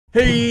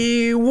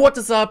Hey, what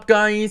is up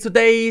guys?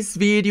 Today's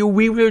video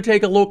we will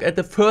take a look at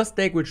the first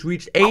deck which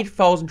reached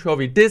 8,000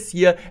 trophy this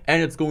year,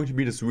 and it's going to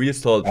be this really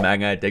solid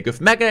Mega Knight deck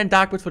with Mega Knight and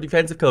Dark Blitz for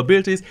defensive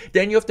capabilities.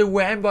 Then you have the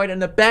Ramboid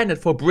and the Bandit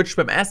for bridge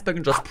spam aspect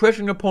and just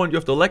pressuring your opponent. You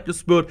have the Electro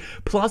Spirit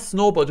plus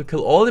Snowball to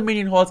kill all the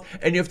minion hordes,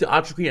 and you have the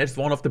Archer Queen as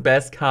one of the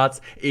best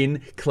cards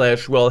in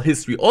Clash Royale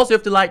history. Also you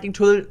have the Lightning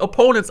to the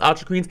opponent's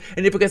Archer Queens,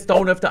 and if you guys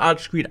don't have the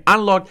Archer Queen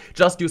unlocked,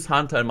 just use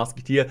Hunter and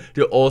Musketeer.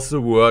 They also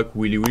work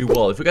really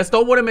well. If you guys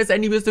don't want to miss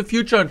any videos in the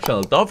future on the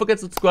channel, don't forget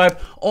to subscribe.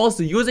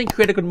 Also, using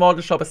creator code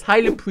Mortal Shop is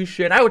highly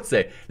appreciated. I would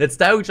say let's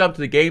directly jump to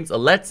the games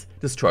and let's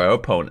destroy our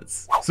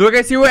opponents. So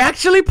guys, here we're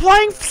actually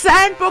playing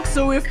Sandbox,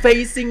 so we're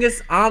facing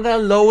his other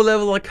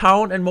low-level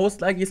account, and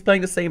most likely he's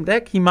playing the same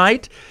deck. He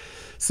might.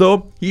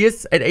 So he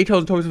is at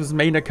 8,000 trophies with his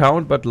main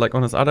account, but like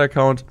on his other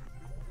account,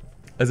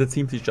 as it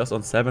seems, he's just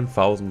on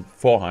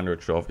 7,400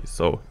 trophies.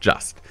 So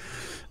just,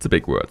 it's a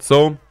big word.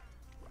 So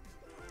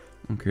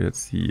okay, let's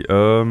see.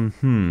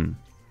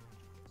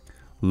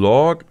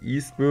 Log,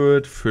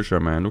 E-Spirit,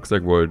 Fisherman. Looks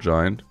like Royal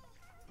Giant.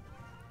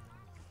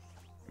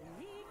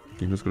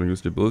 I'm just gonna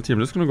use the ability. I'm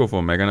just gonna go for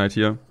a Mega Knight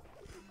here.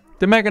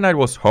 The Mega Knight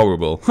was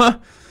horrible. Yeah,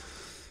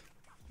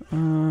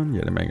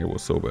 the Mega Knight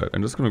was so bad.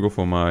 I'm just gonna go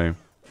for my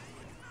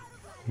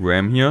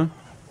Ram here.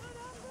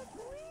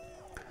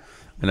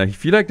 And I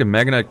feel like the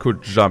Mega Knight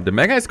could jump. The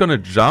Mega Knight's gonna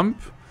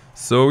jump.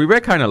 So we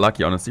were kind of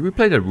lucky, honestly. We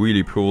played that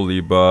really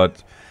poorly,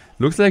 but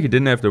looks like he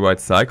didn't have the right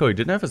cycle. He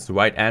didn't have his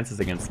right answers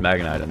against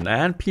Mega Knight. And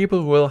then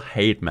people will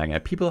hate Mega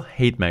Knight. People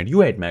hate Mega Knight.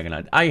 You hate Mega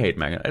Knight. I hate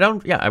Mega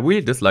Knight. I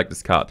really dislike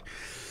this card.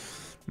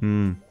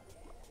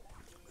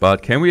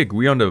 But can we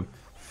agree on the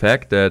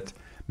fact that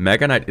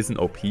Mega Knight isn't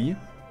OP?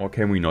 Or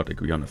can we not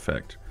agree on the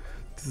fact?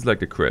 This is like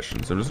the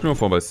question. So I'm just going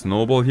for my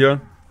Snowball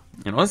here.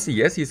 And honestly,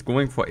 yes, he's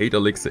going for 8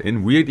 elixir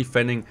in. We're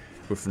defending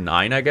with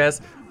 9, I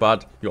guess.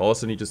 But you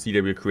also need to see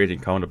that we're creating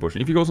counter push.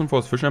 And if he goes in for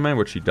his Fisherman,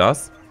 which he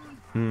does,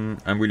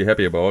 I'm really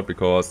happy about,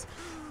 because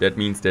that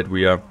means that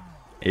we are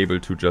able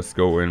to just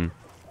go in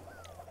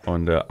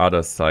on the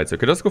other side. So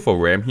okay, let's go for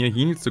Ram here.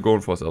 He needs to go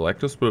in for his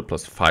Electro Spirit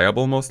plus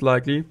Fireball most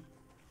likely.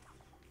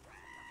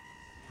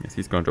 Yes,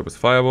 he's gonna drop his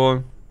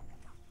Fireball.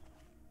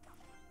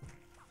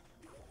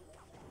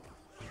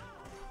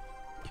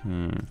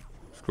 Okay,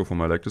 let's go for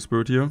my Electro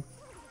Spirit here.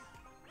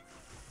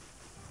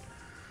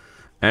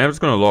 And I'm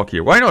just gonna lock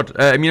here. Why not?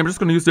 I'm just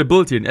gonna use the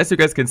ability. And as you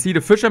guys can see, the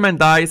Fisherman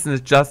dies, and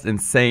it's just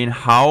insane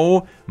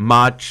how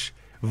much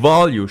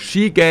value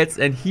she gets.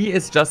 And he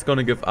is just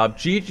gonna give up.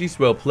 GG's,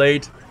 well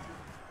played.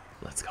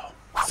 Let's go.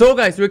 So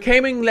guys, we're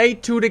coming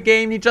late to the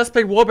game. He just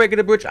played Warbreaker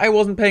the bridge. I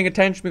wasn't paying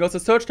attention because the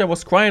search time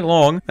was quite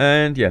long.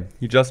 And yeah,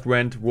 he just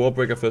went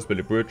Warbreaker first by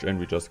the bridge, and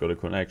we just got a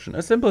connection.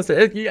 As simple as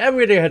that.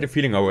 Everybody had a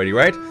feeling already,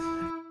 right?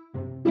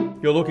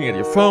 You're looking at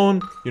your phone,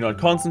 you're not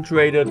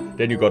concentrated,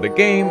 then you got a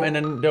game, and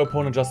then the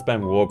opponent just spam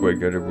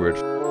Warbreaker at the bridge.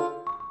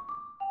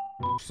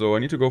 So I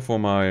need to go for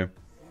my...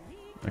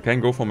 I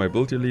can go for my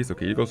ability at least.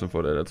 Okay, he goes in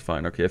for that, that's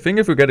fine. Okay, I think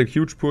if we get a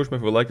huge push, if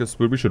we like this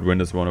split, we should win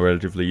this one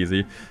relatively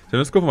easy. So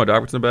let's go for my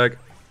Dark Blitz in the back.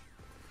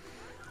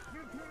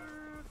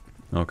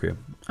 Okay,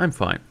 I'm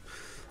fine.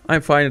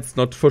 I'm fine, it's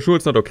not... For sure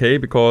it's not okay,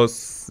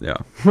 because... Yeah.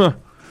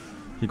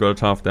 He got a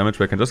tough damage,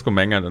 but I can just go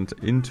Manga and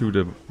into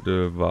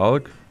the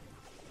Valk.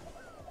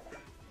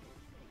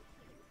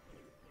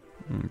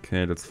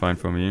 Okay, that's fine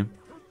for me.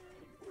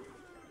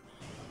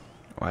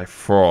 Oh, I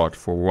thought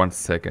for 1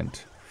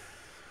 second.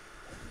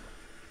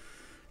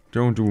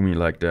 Don't do me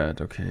like that.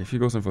 Okay, if he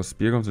goes in for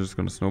Spear Guns, I'm just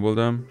gonna Snowball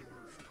them.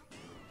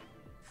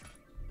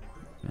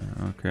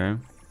 Yeah, okay.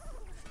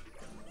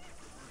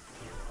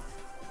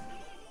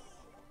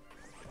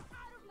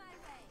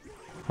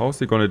 How is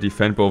he gonna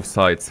defend both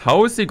sides?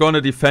 How is he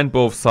gonna defend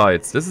both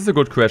sides? This is a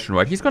good question,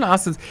 right? He's gonna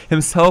ask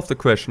himself the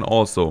question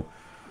also.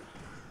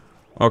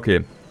 Okay.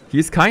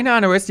 He's kind of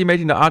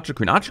underestimating the Archer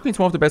Queen. Archer Queen's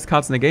one of the best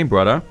cards in the game,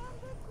 brother.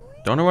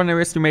 Don't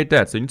underestimate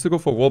that. So you need to go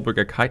for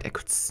Wallbreaker Kite. I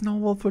could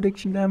Snowball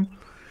prediction them,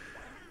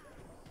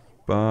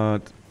 but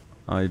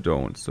I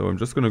don't. So I'm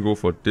just going to go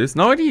for this.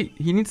 Now he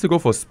needs to go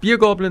for Spear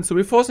Goblin. So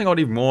we're forcing out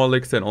even more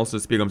elixir, and also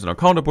Spear Goblins are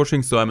counter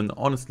pushing. So I'm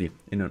honestly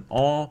in an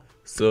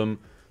awesome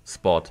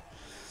spot.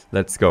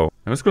 Let's go.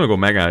 I'm just going to go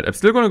Mega Knight. I'm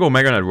still going to go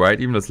Mega Knight,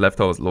 right? Even this left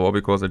tower is lower,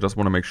 because I just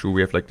want to make sure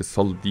we have like the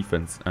solid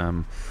defense.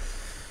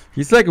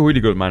 He's like a really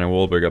good minor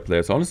Wallbreaker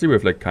player, so honestly we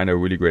have like kind of a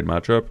really great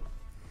matchup.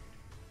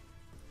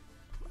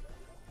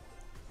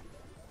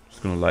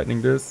 Just gonna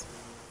Lightning this.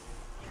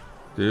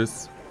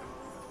 This.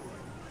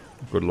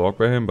 Good log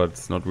by him, but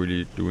it's not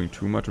really doing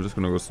too much. I'm just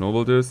gonna go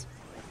Snowball this.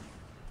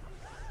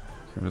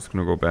 I'm just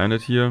gonna go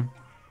Bandit here.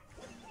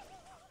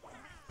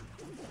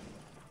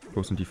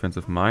 Goes in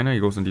defensive Miner, he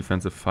goes in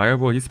defensive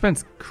Fireball. He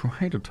spends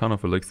quite a ton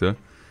of elixir.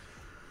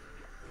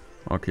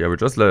 Okay, I will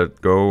just let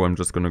it go. I'm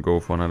just gonna go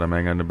for another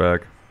Manga in the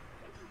back.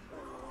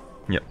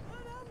 Yeah.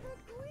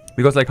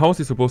 Because, like, how is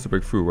he supposed to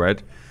break through,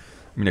 right?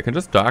 I mean, I can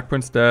just Dark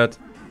Prince that.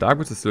 Dark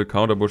Prince is still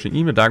counter pushing.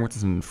 Even Dark Prince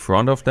is in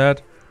front of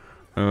that.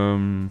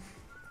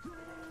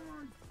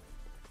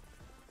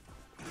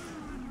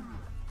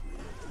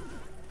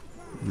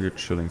 we're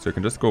chilling. So I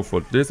can just go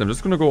for this. I'm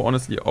just gonna go,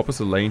 honestly,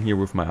 opposite lane here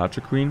with my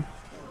Archer Queen.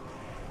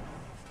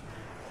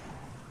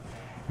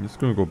 I'm just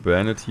gonna go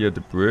Bandit here at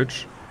the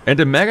bridge. And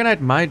the Mega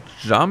Knight might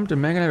jump. The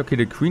Mega Knight, okay,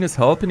 the Queen is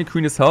helping. The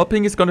Queen is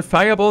helping. He's gonna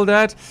fireball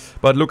that.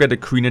 But look at the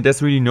Queen, and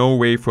there's really no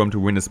way for him to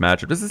win this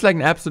matchup. This is like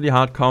an absolutely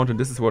hard count, and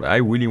this is what I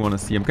really want to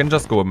see. I can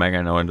just go with Mega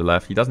Knight now on the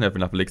left. He doesn't have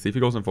enough elixir. If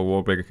he goes in for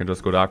Wall Break, I can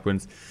just go Dark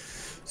Winds.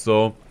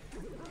 So,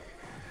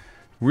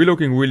 we're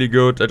looking really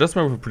good. I just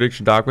went with a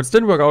prediction Dark Winds.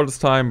 Didn't work out this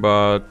time,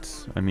 but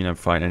I mean, I'm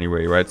fine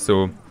anyway, right?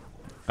 So,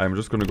 I'm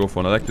just gonna go for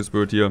an Electric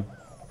Spirit here.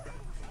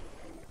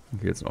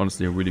 Okay, it's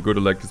honestly a really good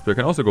Electric Spirit.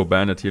 I can also go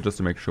Bandit here just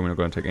to make sure we're not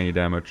going to take any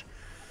damage.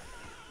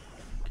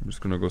 Okay, I'm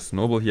just going to go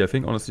Snowball here. I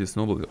think honestly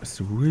Snowball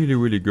is really,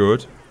 really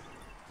good.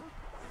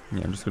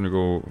 Yeah, I'm just going to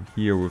go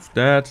here with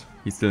that.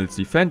 He still needs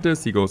to defend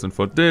this. He goes in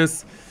for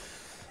this.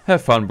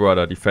 Have fun,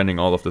 brother, defending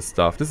all of this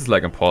stuff. This is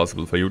like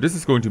impossible for you. This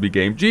is going to be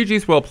game.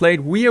 GG's, well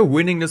played. We are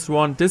winning this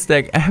one. This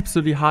deck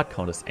absolutely hard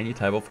counters any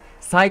type of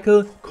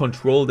cycle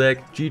control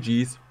deck.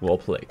 GG's, well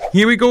played.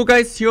 Here we go,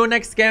 guys. Your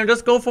next game.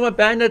 Just go for my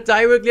Bandit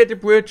directly at the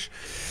bridge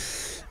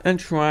and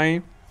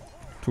try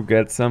to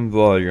get some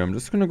volume. I'm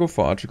just gonna go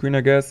for Archer Queen,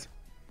 I guess.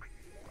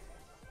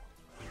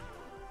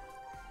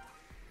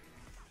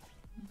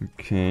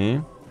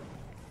 Okay.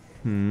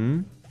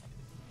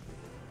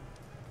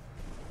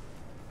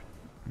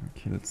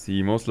 Okay, let's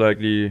see. Most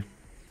likely,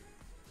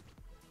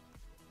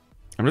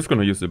 I'm just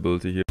gonna use the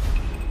ability here.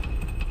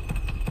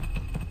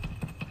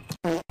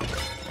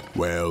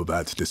 Well,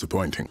 that's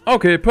disappointing.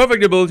 Okay,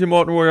 perfect ability,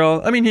 Morton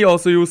Royale. I mean, he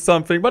also used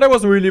something, but I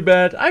was really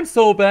bad. I'm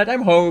so bad.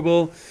 I'm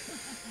horrible.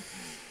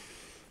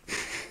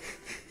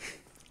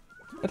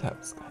 It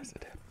happens, guys.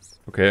 It happens.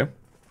 Okay.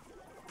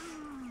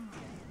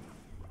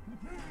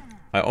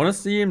 I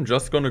honestly am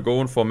just gonna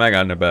go in for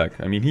Mega in the back.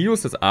 I mean, he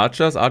uses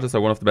Archers. Archers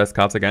are one of the best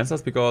cards against us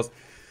because,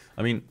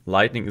 I mean,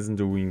 Lightning isn't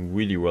doing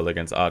really well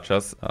against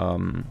Archers.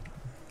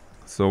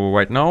 So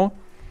right now,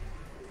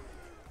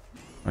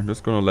 I'm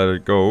just gonna let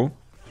it go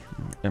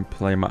and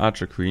play my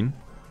Archer Queen.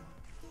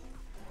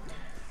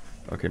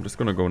 Okay, I'm just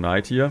gonna go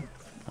Knight here.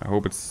 I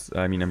hope it's,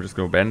 I mean, I'm just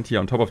gonna Bandit here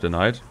on top of the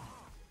Knight.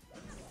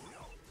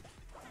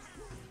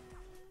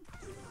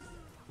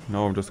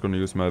 Now I'm just gonna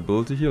use my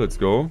ability here. Let's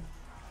go.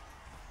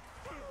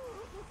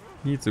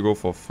 He needs to go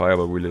for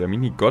Fireball, really. I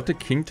mean, he got the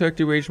King to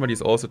activation, but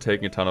he's also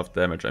taking a ton of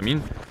damage. I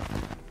mean,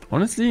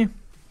 honestly,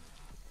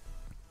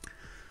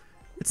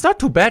 it's not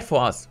too bad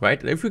for us,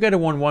 right? If we get a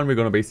 1-1, we're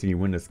gonna basically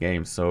win this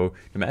game. So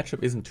the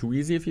matchup isn't too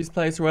easy if he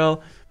plays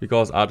well,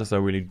 because Archers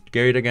are really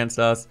great against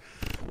us.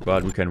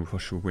 But we can for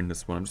sure win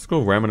this one. I'm just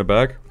gonna ram in the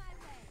back.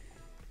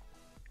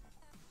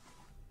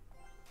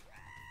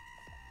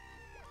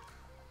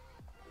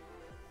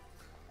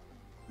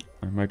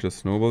 I might just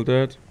snowball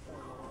that.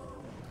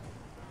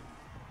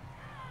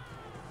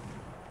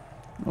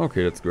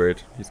 Okay, that's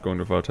great. He's going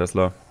with our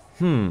Tesla.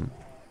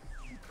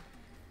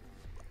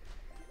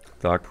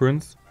 Dark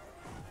Prince.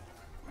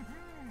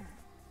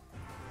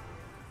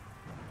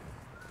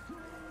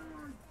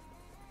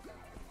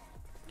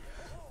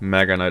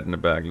 Mega Knight in the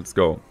bag. Let's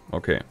go.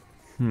 Okay.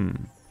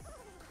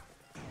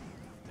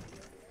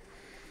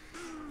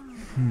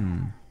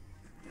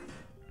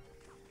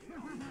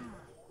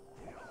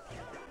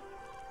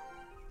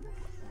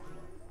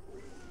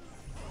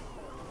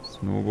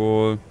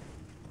 Snowball.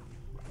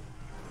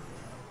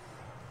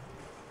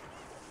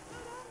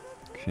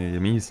 Okay, I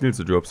mean, he still needs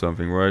to drop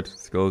something, right?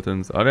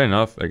 Skeletons. Are they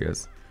enough? I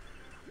guess.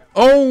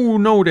 Oh,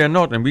 no, they're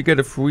not. And we get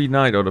a free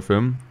Knight out of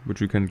him, which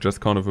we can just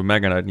count with a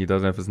Mega Knight. And he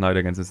doesn't have his Knight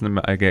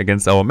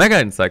against our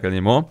Mega Knight cycle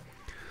anymore.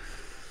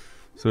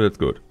 So that's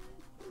good.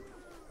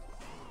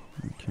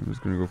 Okay, I'm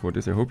just going to go for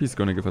this. I hope he's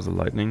going to give us a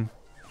Lightning.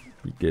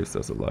 He gives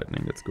us a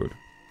Lightning. That's good.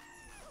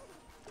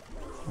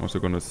 Also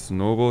going to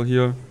Snowball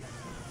here.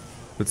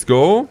 Let's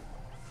go.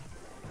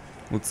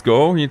 Let's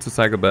go. He needs to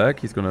cycle back.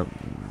 He's gonna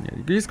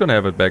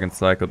have it back and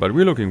cycle, but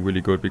we're looking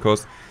really good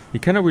because he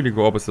cannot really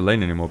go opposite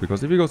lane anymore.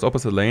 Because if he goes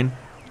opposite lane,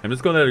 I'm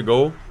just gonna let it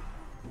go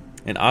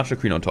and Archer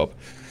Queen on top.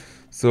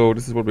 So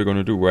this is what we're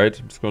gonna do, right?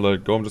 I'm just gonna let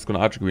it go. I'm just gonna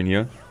Archer Queen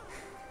here.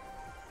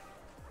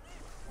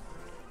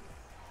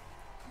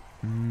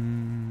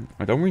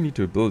 I don't really need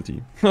the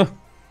ability.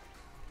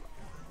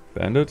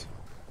 Bandit.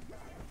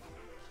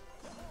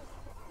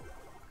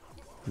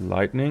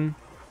 Lightning.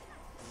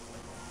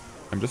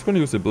 I'm just gonna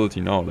use the ability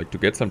now, like to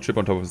get some chip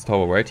on top of his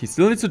tower, right? He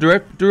still needs to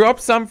drop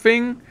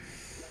something.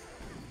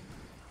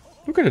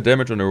 Look at the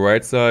damage on the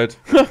right side.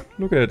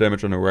 Look at the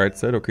damage on the right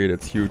side. Okay,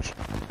 that's huge.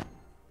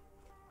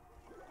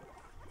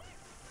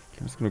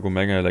 I'm just gonna go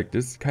Mega like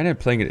this. Kind of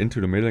playing it into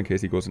the middle in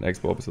case he goes in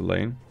Expo opposite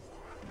lane.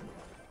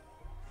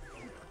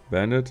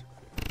 Bandit.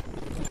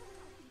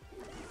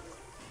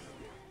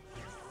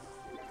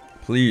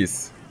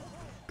 Please.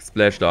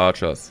 Splash the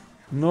archers.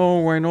 No,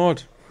 why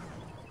not?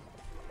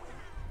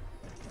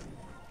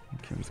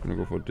 I'm just gonna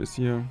go for this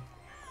here.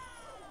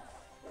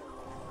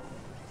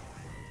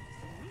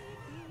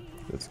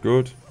 That's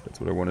good. That's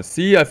what I want to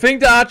see. I think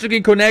the Archer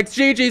King connects.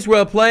 GG's,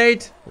 well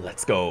played.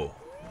 Let's go.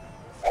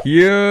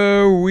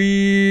 Here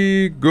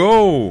we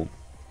go.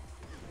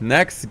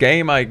 Next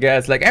game, I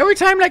guess. Like, every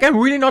time, like, I'm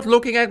really not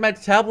looking at my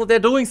tablet, they're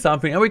doing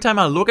something. Every time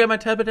I look at my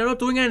tablet, they're not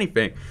doing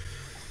anything.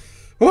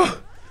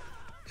 Oh,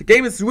 the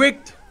game is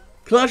rigged.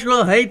 Clash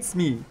Royale hates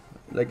me.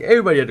 Like,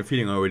 everybody had the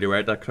feeling already,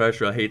 right? That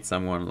Clash Royale hates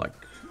someone, like...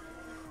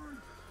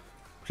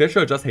 Clash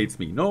Royale just hates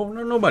me. No,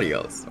 nobody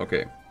else.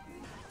 Okay.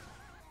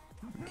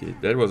 Okay,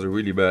 that was a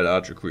really bad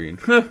Archer Queen.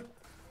 Yeah,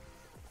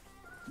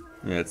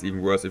 it's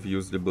even worse if you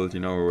use the ability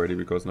now already,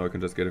 because now I can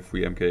just get a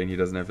free MK and he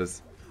doesn't have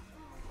his...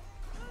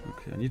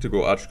 Okay, I need to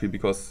go Archer Queen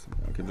because...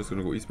 Okay, I'm just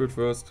gonna go E-Spirit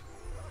first.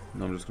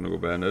 No, I'm just gonna go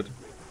Bandit.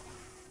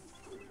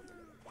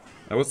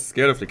 I was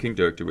scared of the King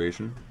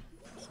deactivation.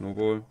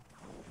 Snowball.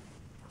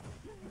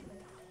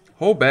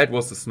 How bad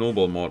was the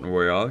Snowball mod in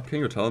Royale? Can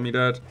you tell me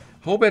that?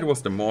 How bad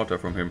was the mortar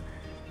from him?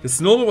 The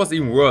Snowball was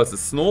even worse. The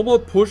Snowball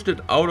pushed it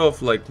out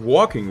of like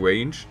walking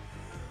range.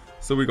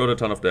 So we got a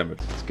ton of damage.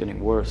 It's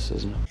getting worse,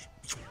 isn't it?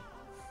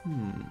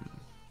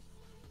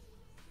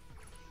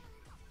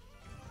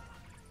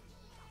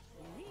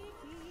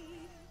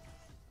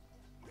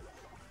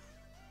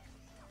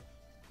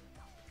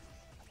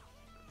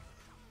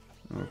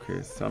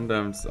 Okay,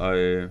 sometimes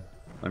I'm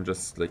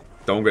just like,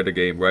 don't get the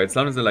game, right?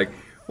 Sometimes I'm like,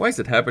 why is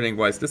it happening?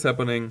 Why is this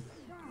happening?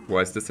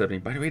 Why is this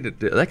happening? By the way,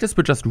 the Electro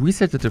Spit just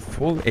reset the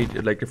full,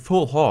 like the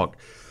full hog.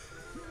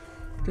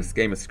 This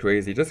game is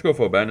crazy. Just go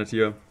for a Bandit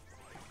here.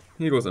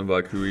 He goes in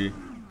Valkyrie.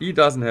 He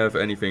doesn't have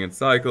anything in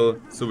cycle,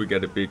 so we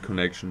get a big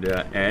connection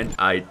there. And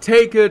I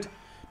take it.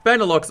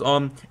 Bandit locks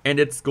on, and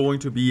it's going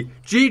to be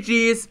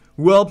GG's.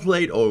 Well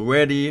played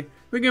already.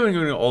 We're giving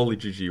it all the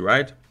GG,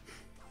 right?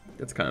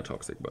 That's kind of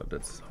toxic, but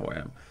that's how I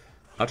am.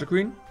 Archer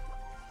Queen?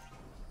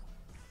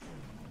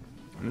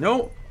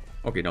 No.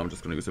 Okay, now I'm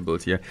just going to use the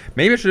ability here.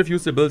 Maybe I should have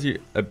used the ability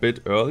a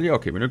bit earlier.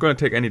 Okay, we're not going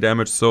to take any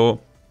damage, so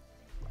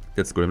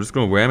that's good. I'm just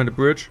going to ram in the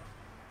bridge.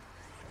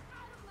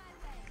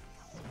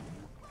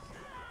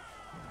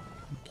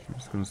 Okay, I'm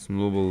just going to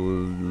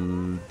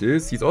snowball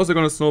this. He's also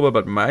going to snowball,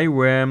 but my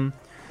ram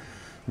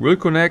will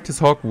connect. His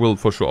hawk will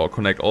for sure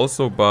connect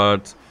also,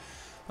 but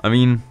I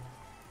mean,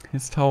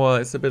 his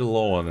tower is a bit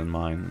lower than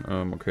mine.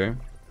 Okay.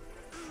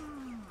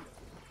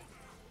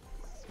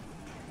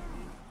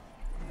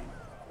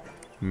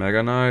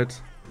 Mega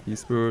Knight,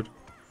 E-Spirit.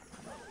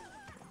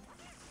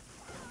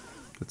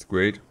 That's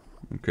great.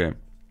 Okay.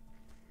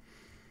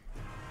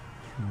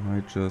 I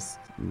might just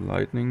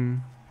lightning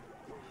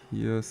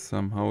here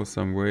somehow,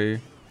 some way.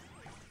 Okay,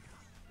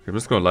 I'm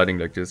just gonna lightning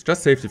like this.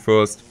 Just safety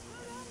first.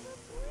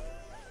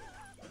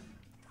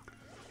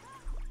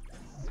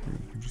 Okay,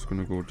 I'm just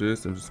gonna go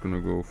this. I'm just gonna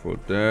go for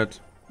that.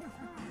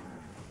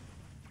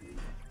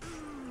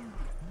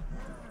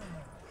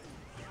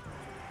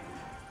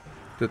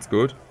 That's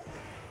good.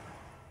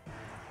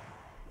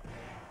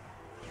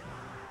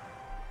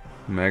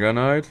 Mega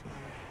Knight.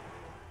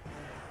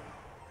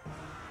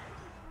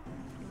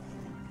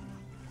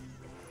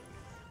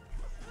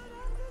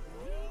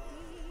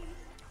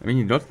 I mean,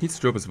 he not needs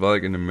to drop his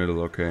Valk in the middle,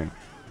 okay.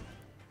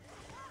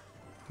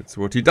 That's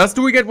what he does.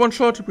 Do we get one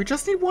shot? We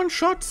just need one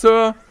shot,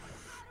 sir.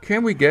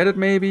 Can we get it,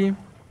 maybe? I'm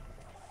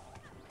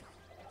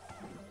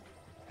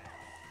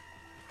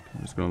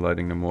just gonna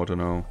lightning the mortar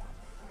now.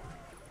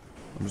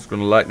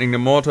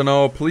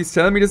 Please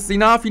tell me this is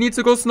enough. He needs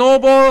to go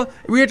snowball.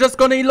 We are just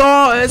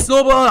gonna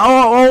snowball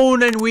our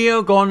own, and we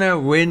are gonna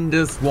win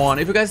this one.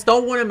 If you guys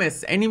don't want to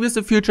miss any of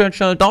the future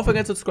channel, don't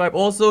forget to subscribe.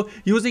 Also,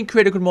 using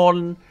creator code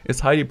Morten is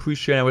highly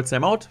appreciated. I would say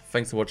I'm out.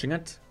 Thanks for watching,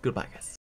 and goodbye, guys.